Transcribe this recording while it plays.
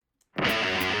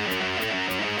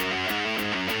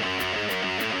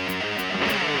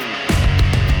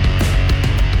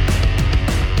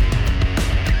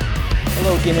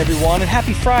weekend, everyone, and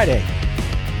happy Friday.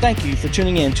 Thank you for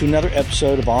tuning in to another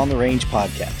episode of On the Range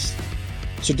podcast.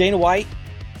 So Dana White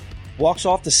walks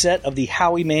off the set of the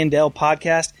Howie Mandel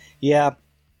podcast. Yeah,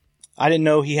 I didn't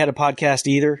know he had a podcast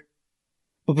either.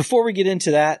 But before we get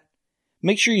into that,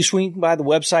 make sure you swing by the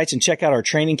websites and check out our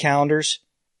training calendars.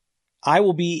 I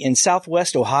will be in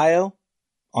Southwest Ohio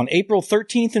on April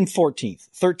 13th and 14th.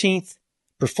 13th,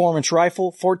 Performance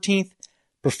Rifle. 14th,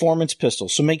 Performance Pistol.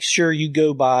 So make sure you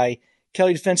go by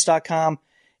kellydefense.com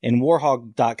and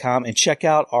warhog.com and check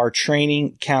out our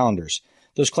training calendars.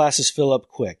 Those classes fill up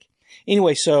quick.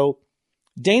 Anyway, so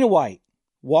Dana White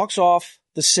walks off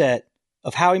the set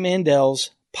of Howie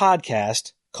Mandel's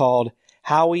podcast called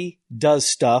Howie Does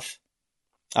Stuff.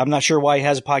 I'm not sure why he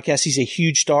has a podcast. He's a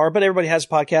huge star, but everybody has a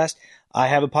podcast. I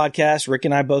have a podcast. Rick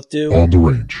and I both do. On the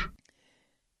Range.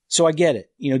 So I get it.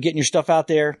 You know, getting your stuff out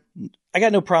there. I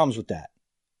got no problems with that.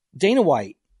 Dana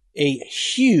White, a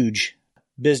huge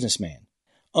businessman,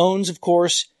 owns, of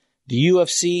course, the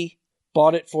UFC,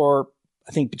 bought it for,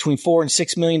 I think, between $4 and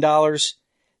 $6 million.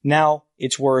 Now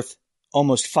it's worth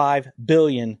almost $5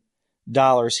 billion.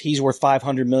 He's worth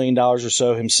 $500 million or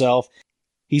so himself.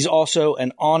 He's also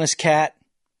an honest cat,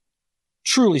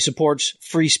 truly supports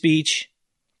free speech.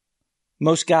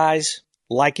 Most guys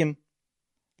like him,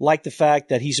 like the fact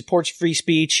that he supports free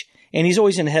speech, and he's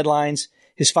always in the headlines.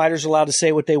 His fighters are allowed to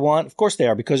say what they want. Of course they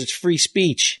are, because it's free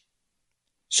speech.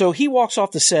 So he walks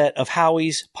off the set of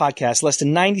Howie's podcast less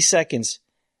than 90 seconds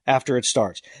after it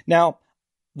starts. Now,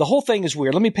 the whole thing is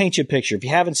weird. Let me paint you a picture. If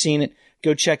you haven't seen it,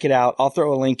 go check it out. I'll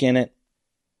throw a link in it.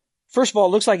 First of all,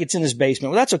 it looks like it's in his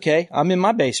basement. Well, that's okay. I'm in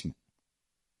my basement.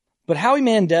 But Howie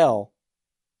Mandel,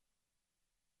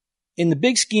 in the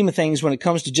big scheme of things when it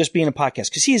comes to just being a podcast,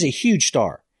 because he is a huge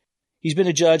star. He's been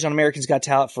a judge on America's Got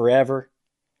Talent forever.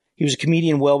 He was a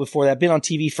comedian well before that, been on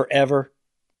TV forever.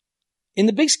 In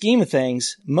the big scheme of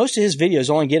things, most of his videos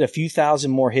only get a few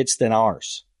thousand more hits than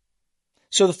ours.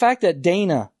 So the fact that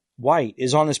Dana White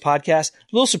is on this podcast, a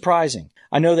little surprising.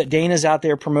 I know that Dana's out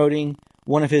there promoting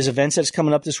one of his events that's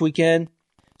coming up this weekend.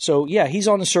 So yeah, he's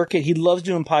on the circuit. He loves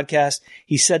doing podcasts.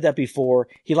 He said that before.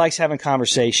 He likes having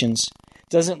conversations.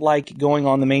 Doesn't like going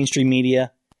on the mainstream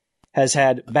media. Has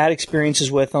had bad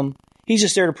experiences with them. He's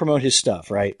just there to promote his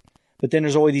stuff, right? But then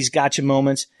there's always these gotcha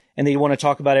moments, and they want to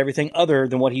talk about everything other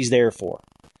than what he's there for.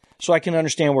 So I can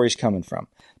understand where he's coming from.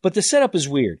 But the setup is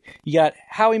weird. You got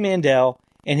Howie Mandel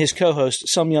and his co-host,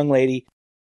 some young lady.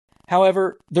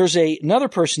 However, there's another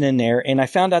person in there, and I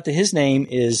found out that his name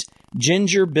is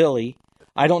Ginger Billy.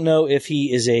 I don't know if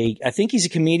he is I think he's a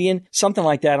comedian, something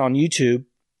like that on YouTube.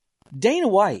 Dana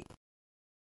White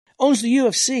owns the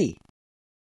UFC.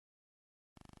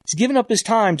 He's given up his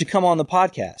time to come on the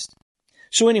podcast.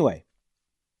 So anyway,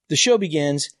 the show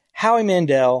begins. Howie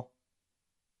Mandel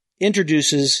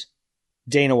introduces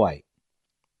Dana White.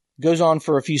 Goes on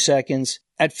for a few seconds.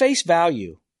 At face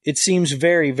value, it seems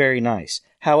very, very nice.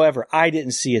 However, I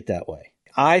didn't see it that way.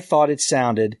 I thought it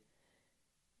sounded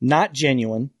not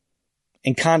genuine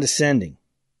and condescending.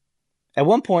 At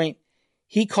one point,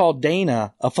 he called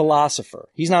Dana a philosopher.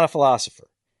 He's not a philosopher.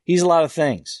 He's a lot of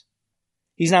things.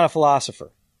 He's not a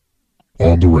philosopher.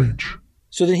 On the Range.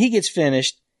 So then he gets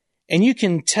finished, and you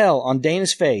can tell on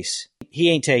Dana's face, he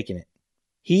ain't taking it.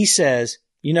 He says,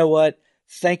 you know what?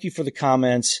 Thank you for the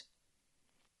comments.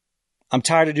 I'm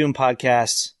tired of doing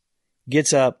podcasts.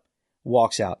 Gets up,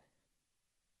 walks out.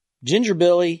 Ginger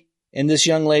Billy and this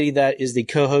young lady that is the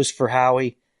co-host for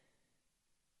Howie,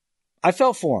 I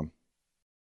felt for him.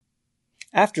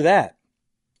 After that,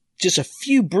 just a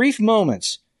few brief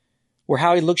moments where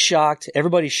Howie looks shocked,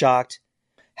 everybody's shocked.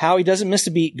 Howie doesn't miss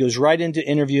a beat, goes right into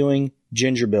interviewing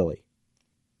Ginger Billy.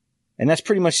 And that's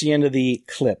pretty much the end of the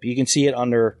clip. You can see it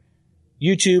under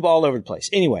YouTube, all over the place.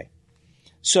 Anyway,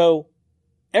 so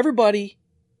everybody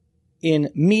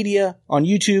in media on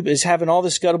YouTube is having all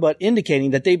this scuttlebutt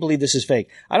indicating that they believe this is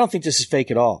fake. I don't think this is fake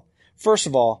at all. First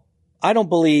of all, I don't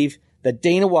believe that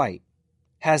Dana White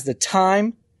has the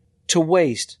time to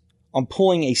waste on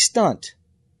pulling a stunt.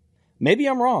 Maybe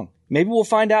I'm wrong. Maybe we'll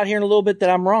find out here in a little bit that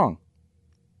I'm wrong.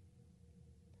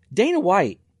 Dana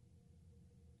White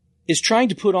is trying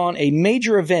to put on a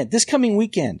major event this coming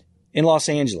weekend in Los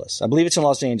Angeles. I believe it's in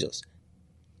Los Angeles.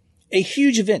 A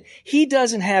huge event. He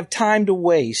doesn't have time to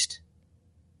waste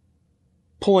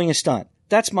pulling a stunt.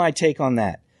 That's my take on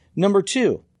that. Number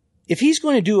two, if he's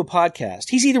going to do a podcast,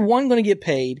 he's either one, going to get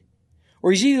paid,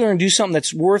 or he's either going to do something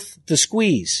that's worth the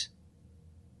squeeze.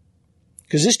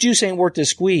 Because this juice ain't worth the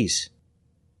squeeze.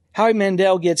 Howie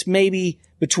Mandel gets maybe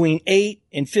between 8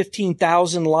 and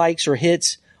 15,000 likes or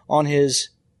hits on his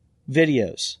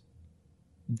videos.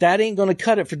 That ain't going to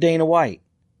cut it for Dana White.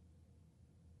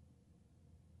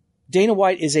 Dana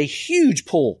White is a huge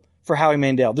pull for Howie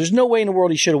Mandel. There's no way in the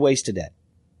world he should have wasted that.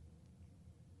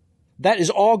 That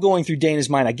is all going through Dana's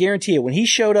mind. I guarantee it. When he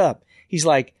showed up, he's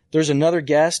like, there's another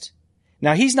guest.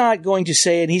 Now, he's not going to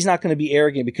say it. He's not going to be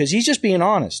arrogant because he's just being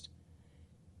honest.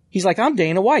 He's like, I'm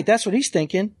Dana White. That's what he's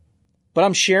thinking. But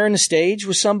I'm sharing the stage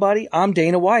with somebody. I'm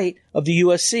Dana White of the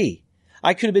USC.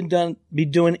 I could have be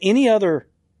doing any other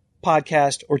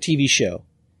podcast or TV show.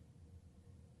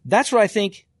 That's what I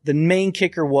think the main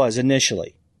kicker was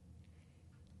initially.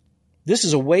 This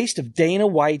is a waste of Dana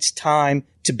White's time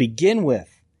to begin with.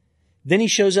 Then he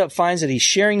shows up, finds that he's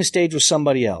sharing the stage with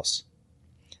somebody else.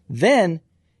 Then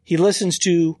he listens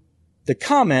to the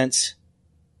comments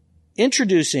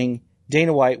introducing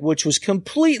Dana White, which was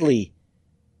completely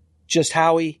just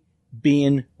Howie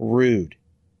being rude.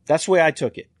 That's the way I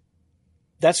took it.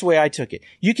 That's the way I took it.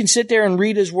 You can sit there and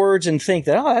read his words and think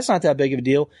that, oh, that's not that big of a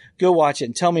deal. Go watch it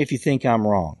and tell me if you think I'm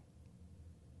wrong.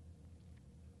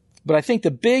 But I think the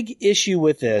big issue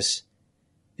with this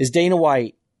is Dana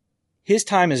White, his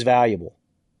time is valuable.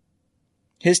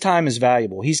 His time is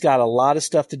valuable. He's got a lot of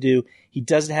stuff to do. He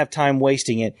doesn't have time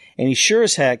wasting it. And he sure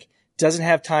as heck doesn't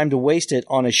have time to waste it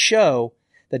on a show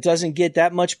that doesn't get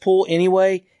that much pull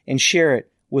anyway and share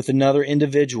it with another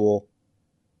individual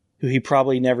who he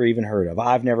probably never even heard of.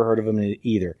 I've never heard of him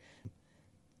either.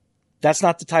 That's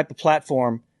not the type of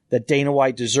platform that Dana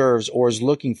White deserves or is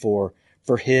looking for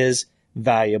his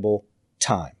valuable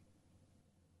time.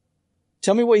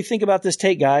 Tell me what you think about this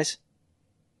take, guys.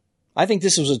 I think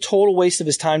this was a total waste of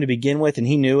his time to begin with, and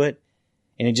he knew it,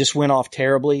 and it just went off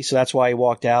terribly, so that's why he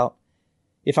walked out.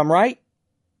 If I'm right,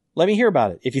 let me hear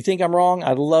about it. If you think I'm wrong,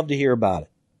 I'd love to hear about it.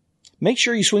 Make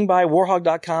sure you swing by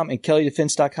warhog.com and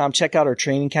kellydefense.com. Check out our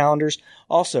training calendars.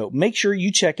 Also, make sure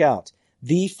you check out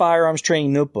the Firearms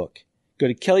Training Notebook. Go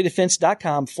to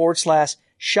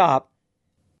kellydefense.com/shop.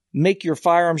 Make your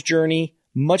firearms journey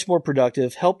much more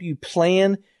productive. Help you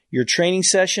plan your training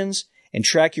sessions and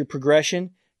track your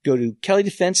progression. Go to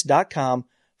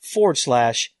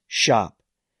kellydefense.com/shop.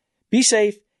 Be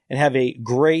safe and have a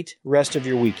great rest of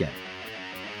your weekend.